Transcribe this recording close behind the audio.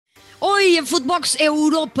Hoy en Footbox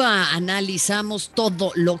Europa analizamos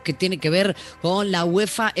todo lo que tiene que ver con la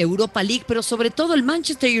UEFA Europa League, pero sobre todo el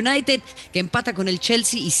Manchester United que empata con el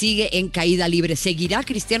Chelsea y sigue en caída libre. ¿Seguirá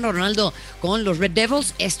Cristiano Ronaldo con los Red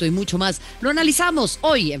Devils? Esto y mucho más lo analizamos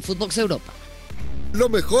hoy en Footbox Europa. Lo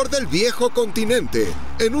mejor del viejo continente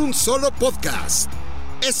en un solo podcast.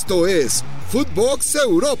 Esto es Footbox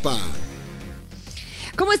Europa.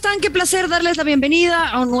 ¿Cómo están? Qué placer darles la bienvenida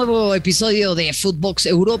a un nuevo episodio de Footbox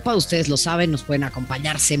Europa. Ustedes lo saben, nos pueden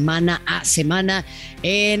acompañar semana a semana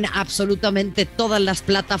en absolutamente todas las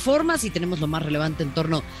plataformas y tenemos lo más relevante en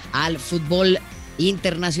torno al fútbol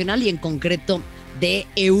internacional y en concreto de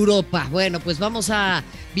Europa. Bueno, pues vamos a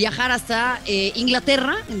viajar hasta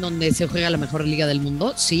Inglaterra, en donde se juega la mejor liga del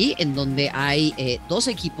mundo, sí, en donde hay dos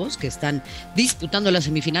equipos que están disputando las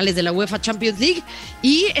semifinales de la UEFA Champions League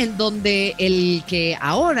y en donde el que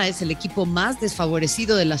ahora es el equipo más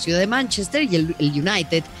desfavorecido de la ciudad de Manchester y el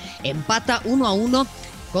United empata 1-1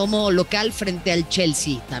 como local frente al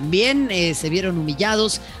Chelsea. También se vieron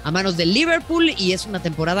humillados a manos del Liverpool y es una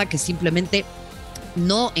temporada que simplemente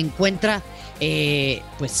no encuentra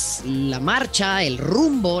pues la marcha, el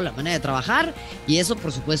rumbo, la manera de trabajar, y eso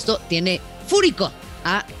por supuesto tiene fúrico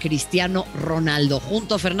a Cristiano Ronaldo.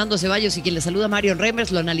 Junto a Fernando Ceballos y quien le saluda, Marion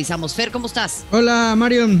Reimers, lo analizamos. Fer, ¿cómo estás? Hola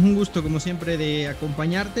Marion, un gusto como siempre de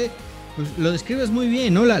acompañarte. Pues lo describes muy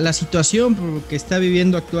bien, ¿no? La situación que está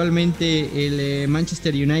viviendo actualmente el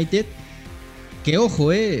Manchester United, que ojo,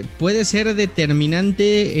 puede ser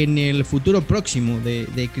determinante en el futuro próximo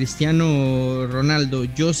de Cristiano Ronaldo.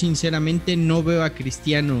 Yo sinceramente no veo a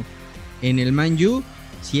Cristiano en el Man U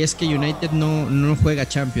si es que United no juega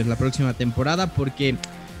Champions la próxima temporada, porque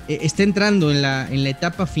está entrando en la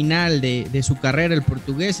etapa final de su carrera el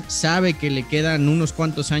portugués, sabe que le quedan unos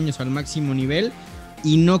cuantos años al máximo nivel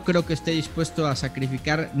y no creo que esté dispuesto a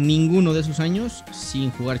sacrificar ninguno de esos años sin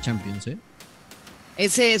jugar Champions,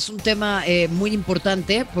 Ese es un tema muy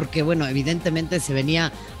importante porque, bueno, evidentemente se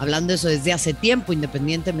venía hablando de eso desde hace tiempo,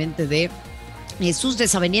 independientemente de sus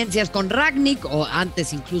desavenencias con Rangnick o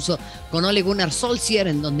antes incluso con Ole Gunnar Solskjaer,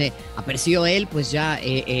 en donde apareció él pues ya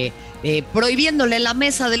prohibiéndole la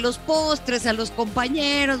mesa de los postres a los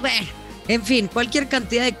compañeros, bueno, en fin, cualquier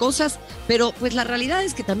cantidad de cosas, pero pues la realidad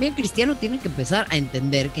es que también Cristiano tiene que empezar a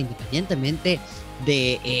entender que independientemente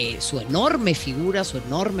de su enorme figura, su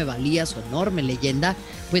enorme valía, su enorme leyenda,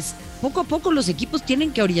 pues poco a poco los equipos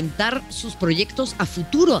tienen que orientar sus proyectos a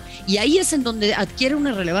futuro y ahí es en donde adquiere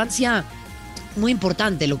una relevancia muy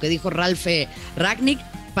importante lo que dijo Ralf Rangnick,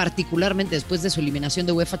 particularmente después de su eliminación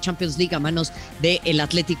de UEFA Champions League a manos del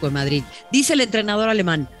Atlético de Madrid. Dice el entrenador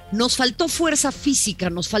alemán: nos faltó fuerza física,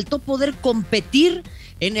 nos faltó poder competir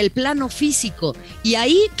en el plano físico. Y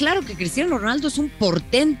ahí, claro que Cristiano Ronaldo es un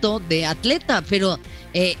portento de atleta, pero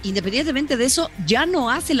independientemente de eso, ya no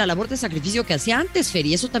hace la labor de sacrificio que hacía antes, Fer,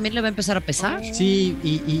 y eso también le va a empezar a pesar. Sí,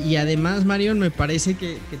 y además, Marion, me parece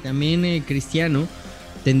que también Cristiano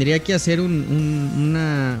tendría que hacer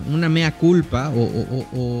una mea culpa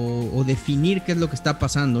o definir qué es lo que está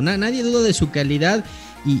pasando. Nadie duda de su calidad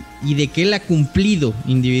y de que él ha cumplido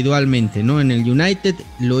individualmente, ¿no? En el United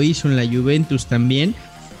lo hizo, en la Juventus también,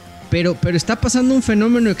 pero está pasando un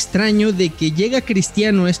fenómeno extraño de que llega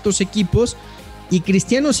Cristiano a estos equipos y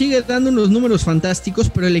Cristiano sigue dando unos números fantásticos,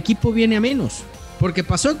 pero el equipo viene a menos. Porque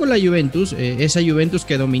pasó con la Juventus, esa Juventus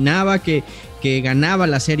que dominaba, que ganaba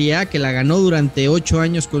la Serie A, que la ganó durante 8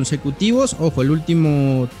 años consecutivos. Ojo, la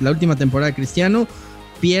última temporada de Cristiano,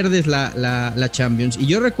 pierdes la Champions. Y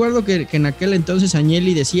yo recuerdo que en aquel entonces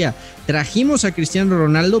Agnelli decía: trajimos a Cristiano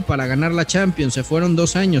Ronaldo para ganar la Champions. Se fueron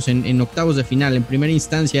 2 años en octavos de final, en primera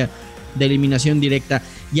instancia de eliminación directa.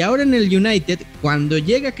 Y ahora en el United, cuando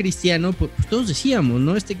llega Cristiano, pues todos decíamos,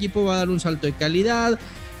 ¿no? Este equipo va a dar un salto de calidad,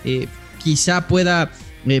 quizá pueda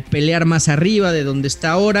pelear más arriba de donde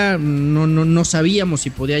está ahora. No sabíamos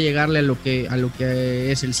si podía llegarle a lo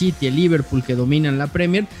que es el City, el Liverpool, que dominan la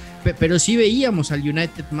Premier, pero sí veíamos al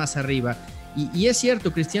United más arriba. Y es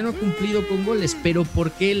cierto, Cristiano ha cumplido con goles, pero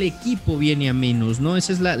 ¿por qué el equipo viene a menos, no?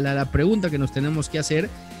 Esa es la pregunta que nos tenemos que hacer.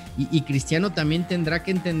 Y Cristiano también tendrá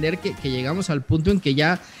que entender que llegamos al punto en que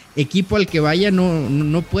ya equipo al que vaya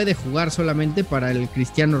no puede jugar solamente para el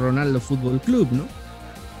Cristiano Ronaldo Fútbol Club, ¿no?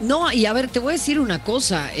 No, y a ver, te voy a decir una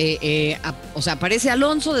cosa, o sea, aparece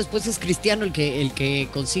Alonso, después es Cristiano el que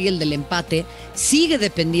consigue el del empate, sigue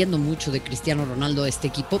dependiendo mucho de Cristiano Ronaldo este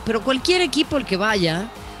equipo, pero cualquier equipo al que vaya,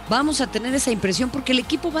 vamos a tener esa impresión porque el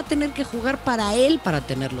equipo va a tener que jugar para él para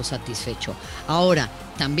tenerlo satisfecho. Ahora,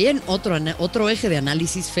 también otro eje de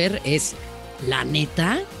análisis, Fer, es la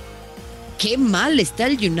neta, qué mal está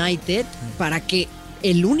el United para que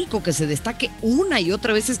el único que se destaque una y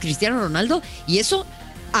otra vez es Cristiano Ronaldo, y eso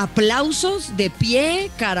aplausos de pie,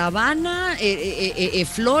 caravana,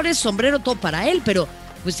 flores, sombrero, todo para él, pero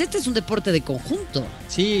pues este es un deporte de conjunto.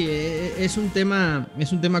 Sí, es un tema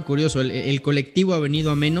curioso. El colectivo ha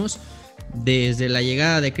venido a menos desde la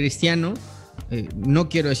llegada de Cristiano. No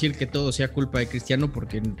quiero decir que todo sea culpa de Cristiano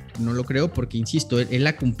porque no lo creo, porque insisto, él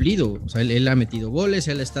ha cumplido, o sea, él ha metido goles,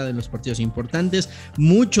 él ha estado en los partidos importantes.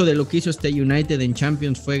 Mucho de lo que hizo este United en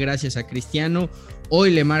Champions fue gracias a Cristiano.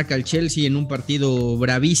 Hoy le marca al Chelsea en un partido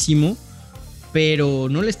bravísimo, pero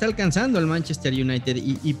no le está alcanzando al Manchester United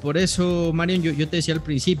y por eso, Marion, yo te decía al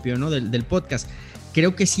principio, ¿no? del podcast,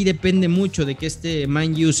 creo que sí depende mucho de que este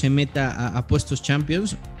Man U se meta a puestos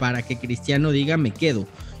Champions para que Cristiano diga me quedo,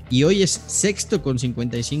 y hoy es sexto con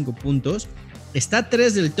 55 puntos, está a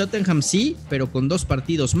 3 del Tottenham, sí, pero con 2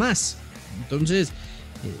 partidos más, entonces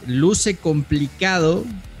luce complicado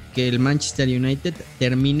que el Manchester United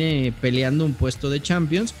termine peleando un puesto de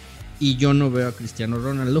Champions. Y yo no veo a Cristiano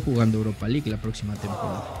Ronaldo jugando Europa League la próxima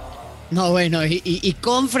temporada. No, bueno, y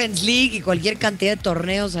Conference League y cualquier cantidad de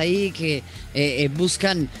torneos ahí que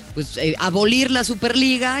buscan pues abolir la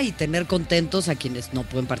Superliga y tener contentos a quienes no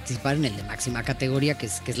pueden participar en el de máxima categoría que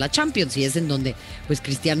es la Champions, y es en donde pues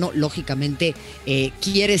Cristiano lógicamente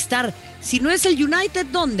quiere estar. Si no es el United,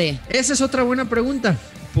 ¿dónde? Esa es otra buena pregunta.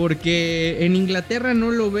 Porque en Inglaterra no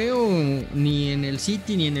lo veo ni en el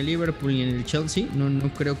City, ni en el Liverpool, ni en el Chelsea.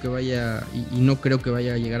 No creo que vaya, y no creo que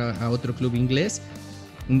vaya a llegar a otro club inglés.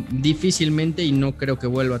 Difícilmente, y no creo que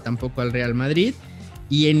vuelva tampoco al Real Madrid.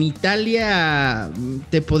 Y en Italia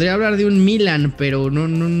te podría hablar de un Milan, pero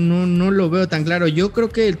no lo veo tan claro. Yo creo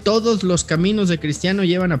que todos los caminos de Cristiano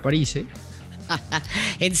llevan a París, ¿eh?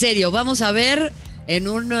 En serio, vamos a ver en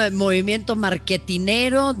un movimiento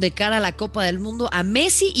marketinero de cara a la Copa del Mundo a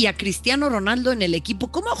Messi y a Cristiano Ronaldo en el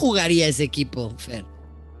equipo. ¿Cómo jugaría ese equipo, Fer?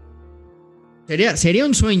 Sería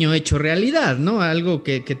un sueño hecho realidad, ¿no? Algo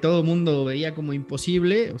que todo mundo veía como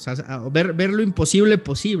imposible, o sea, ver lo imposible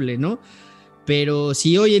posible, ¿no? Pero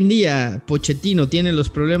si hoy en día Pochettino tiene los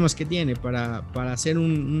problemas que tiene para hacer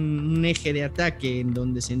un eje de ataque en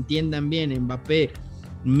donde se entiendan bien Mbappé,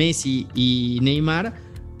 Messi y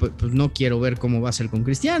Neymar, pues no quiero ver cómo va a ser con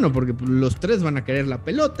Cristiano, porque los tres van a querer la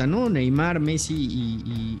pelota, ¿no? Neymar, Messi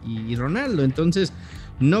y Ronaldo. Entonces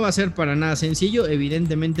no va a ser para nada sencillo.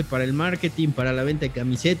 Evidentemente para el marketing, para la venta de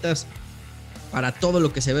camisetas, para todo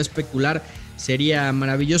lo que se va a especular, sería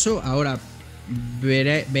maravilloso. Ahora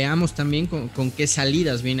veamos también con qué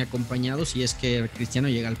salidas viene acompañado si es que Cristiano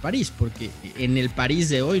llega al París, porque en el París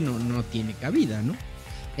de hoy no tiene cabida, ¿no?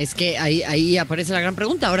 Es que ahí aparece la gran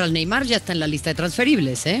pregunta. Ahora el Neymar ya está en la lista de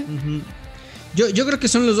transferibles, ¿eh? Uh-huh. Yo creo que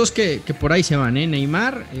son los dos que por ahí se van, ¿eh?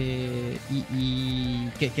 Neymar y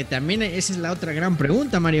que también esa es la otra gran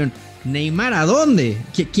pregunta, Marión. ¿Neymar a dónde?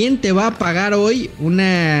 ¿Quién te va a pagar hoy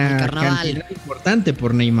una cantidad importante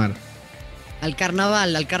por Neymar? Al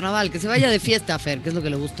carnaval, que se vaya de fiesta, Fer, que es lo que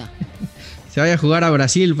le gusta. Se vaya a jugar a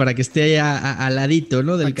Brasil para que esté al ladito,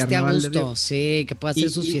 ¿no? Del carnaval. Que esté a gusto, sí, que pueda hacer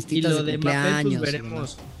sus fiestitas de cumpleaños. Mbappé, pues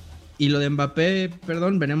veremos. Y lo de Mbappé,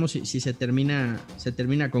 veremos si se termina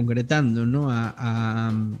concretando, ¿no?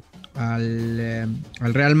 Al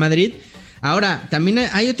Real Madrid. Ahora, también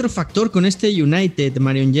hay otro factor con este United,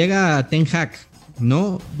 Marion. Llega Ten Hag,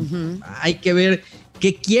 ¿no? Uh-huh. Hay que ver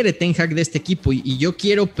qué quiere Ten Hag de este equipo. Y yo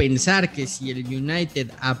quiero pensar que si el United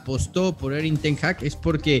apostó por Erik Ten Hag es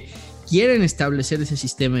porque quieren establecer ese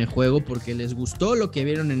sistema de juego, porque les gustó lo que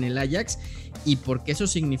vieron en el Ajax y porque eso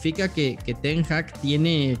significa que Ten Hag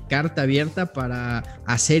tiene carta abierta para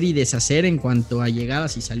hacer y deshacer en cuanto a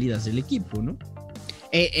llegadas y salidas del equipo, ¿no?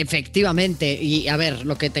 Efectivamente, y a ver,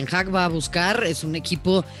 lo que Ten Hag va a buscar es un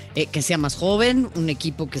equipo que sea más joven, un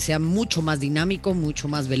equipo que sea mucho más dinámico, mucho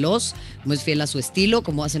más veloz, muy fiel a su estilo,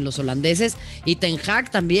 como hacen los holandeses. Y Ten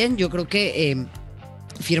Hag también, yo creo que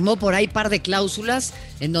firmó por ahí par de cláusulas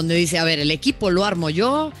en donde dice, a ver, el equipo lo armo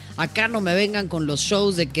yo, acá no me vengan con los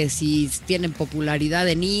shows de que si tienen popularidad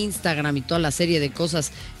en Instagram y toda la serie de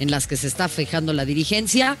cosas en las que se está fijando la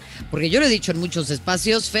dirigencia, porque yo lo he dicho en muchos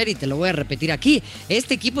espacios, Fer, y te lo voy a repetir aquí,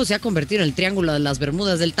 este equipo se ha convertido en el triángulo de las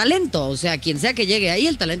Bermudas del talento, o sea, quien sea que llegue ahí,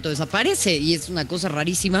 el talento desaparece, y es una cosa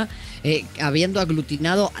rarísima, habiendo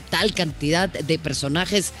aglutinado a tal cantidad de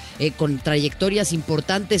personajes con trayectorias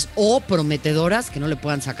importantes o prometedoras que no le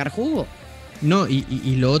puedan sacar jugo. No,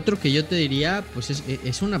 y lo otro que yo te diría, pues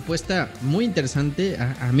es una apuesta muy interesante.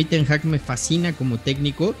 A mí Ten Hag me fascina como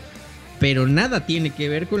técnico, pero nada tiene que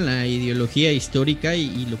ver con la ideología histórica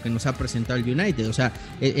y lo que nos ha presentado el United. O sea,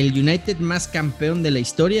 el United más campeón de la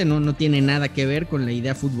historia no tiene nada que ver con la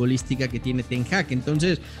idea futbolística que tiene Ten Hag.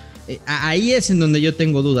 Entonces, ahí es en donde yo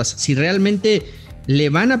tengo dudas. Si realmente le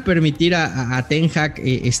van a permitir a Ten Hag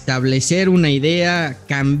establecer una idea,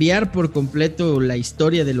 cambiar por completo la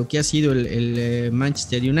historia de lo que ha sido el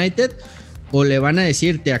Manchester United, o le van a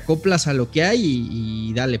decir te acoplas a lo que hay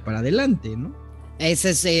y dale para adelante, ¿no?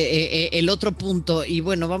 Ese es el otro punto. Y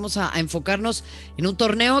bueno, vamos a enfocarnos en un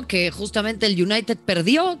torneo que justamente el United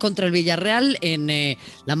perdió contra el Villarreal en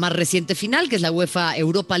la más reciente final, que es la UEFA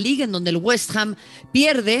Europa League, en donde el West Ham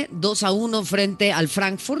pierde 2-1 frente al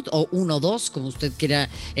Frankfurt, o 1-2, como usted quiera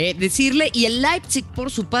decirle. Y el Leipzig,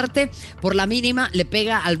 por su parte, por la mínima, le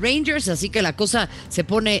pega al Rangers, así que la cosa se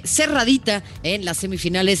pone cerradita en las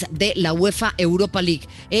semifinales de la UEFA Europa League.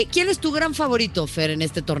 ¿Quién es tu gran favorito, Fer, en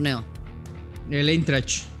este torneo? El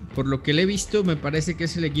Eintracht, por lo que le he visto, me parece que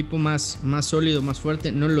es el equipo más sólido, más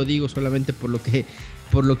fuerte. No lo digo solamente por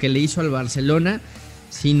lo que le hizo al Barcelona,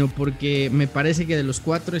 sino porque me parece que de los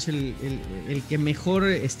cuatro es el que mejor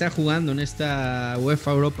está jugando en esta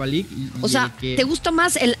UEFA Europa League. O sea, ¿te gusta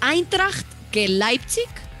más el Eintracht que el Leipzig?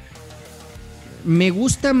 Me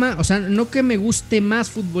gusta más, o sea, no que me guste más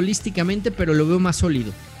futbolísticamente, pero lo veo más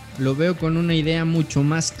sólido. Lo veo con una idea mucho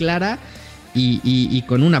más clara. Y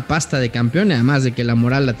con una pasta de campeón, además de que la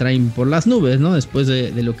moral la traen por las nubes, ¿no? Después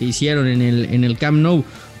de lo que hicieron en el Camp Nou.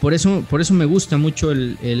 Por eso me gusta mucho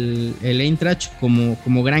el Eintracht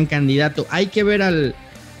como gran candidato. Hay que ver al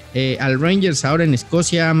Rangers ahora en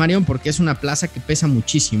Escocia, Marion, porque es una plaza que pesa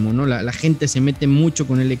muchísimo, ¿no? La gente se mete mucho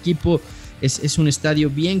con el equipo. Es un estadio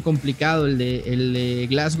bien complicado el de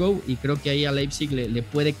Glasgow, y creo que ahí a Leipzig le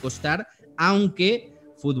puede costar, aunque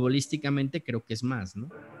futbolísticamente creo que es más, ¿no?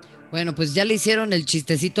 Bueno, pues ya le hicieron el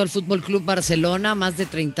chistecito al Fútbol Club Barcelona, más de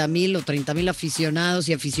 30,000 aficionados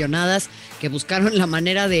y aficionadas que buscaron la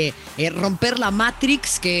manera de romper la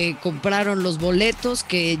Matrix, que compraron los boletos,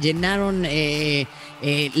 que llenaron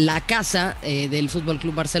la casa del Fútbol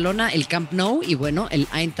Club Barcelona, el Camp Nou, y bueno, el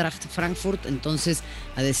Eintracht Frankfurt. Entonces,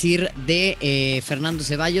 a decir de Fernando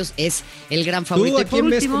Ceballos, es el gran favorito. ¿Tú a quién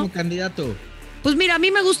ves como candidato? Pues mira, a mí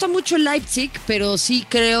me gusta mucho el Leipzig, pero sí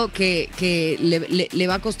creo que le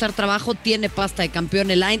va a costar trabajo. Tiene pasta de campeón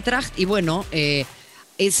el Eintracht, y bueno,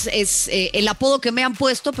 es el apodo que me han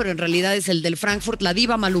puesto, pero en realidad es el del Frankfurt, la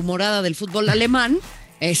diva malhumorada del fútbol alemán.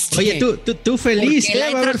 Oye, tú feliz, porque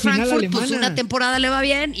el Eintracht Frankfurt, alemana. pues una temporada le va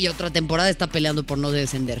bien y otra temporada está peleando por no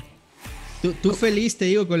descender. Tú feliz, te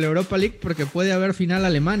digo, con la Europa League, porque puede haber final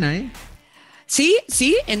alemana, ¿eh?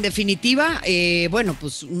 Sí, en definitiva, bueno,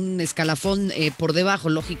 pues un escalafón por debajo,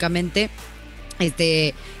 lógicamente,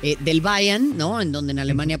 del Bayern, ¿no? En donde en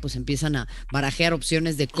Alemania pues empiezan a barajear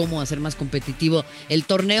opciones de cómo hacer más competitivo el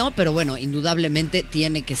torneo, pero bueno, indudablemente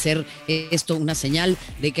tiene que ser esto una señal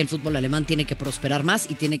de que el fútbol alemán tiene que prosperar más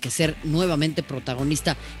y tiene que ser nuevamente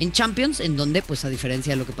protagonista en Champions, en donde pues a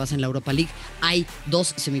diferencia de lo que pasa en la Europa League, hay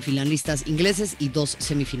 2 semifinalistas ingleses y 2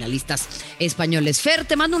 semifinalistas españoles. Fer,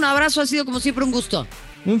 te mando un abrazo, ha sido como siempre un gusto.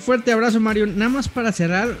 Un fuerte abrazo, Mario. Nada más para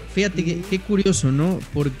cerrar, fíjate qué curioso, ¿no?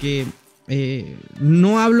 Porque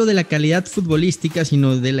no hablo de la calidad futbolística,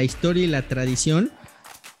 sino de la historia y la tradición,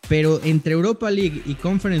 pero entre Europa League y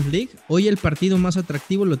Conference League, hoy el partido más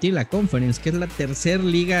atractivo lo tiene la Conference, que es la tercera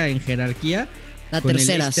liga en jerarquía. La con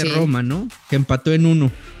tercera, el sí. Roma, ¿no? Que empató en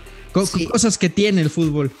 1. Sí. Cosas que tiene el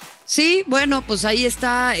fútbol. Sí, bueno, pues ahí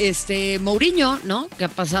está Mourinho, ¿no? Que ha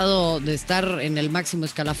pasado de estar en el máximo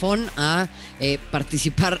escalafón a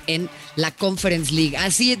participar en la Conference League.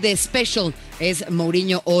 Así de special es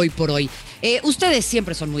Mourinho hoy por hoy. Ustedes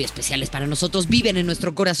siempre son muy especiales para nosotros, viven en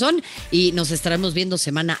nuestro corazón y nos estaremos viendo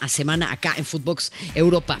semana a semana acá en Footbox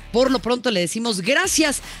Europa. Por lo pronto le decimos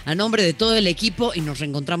gracias a nombre de todo el equipo y nos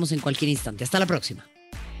reencontramos en cualquier instante. Hasta la próxima.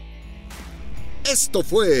 Esto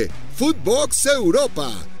fue Footbox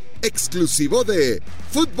Europa, exclusivo de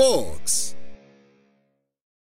Footbox.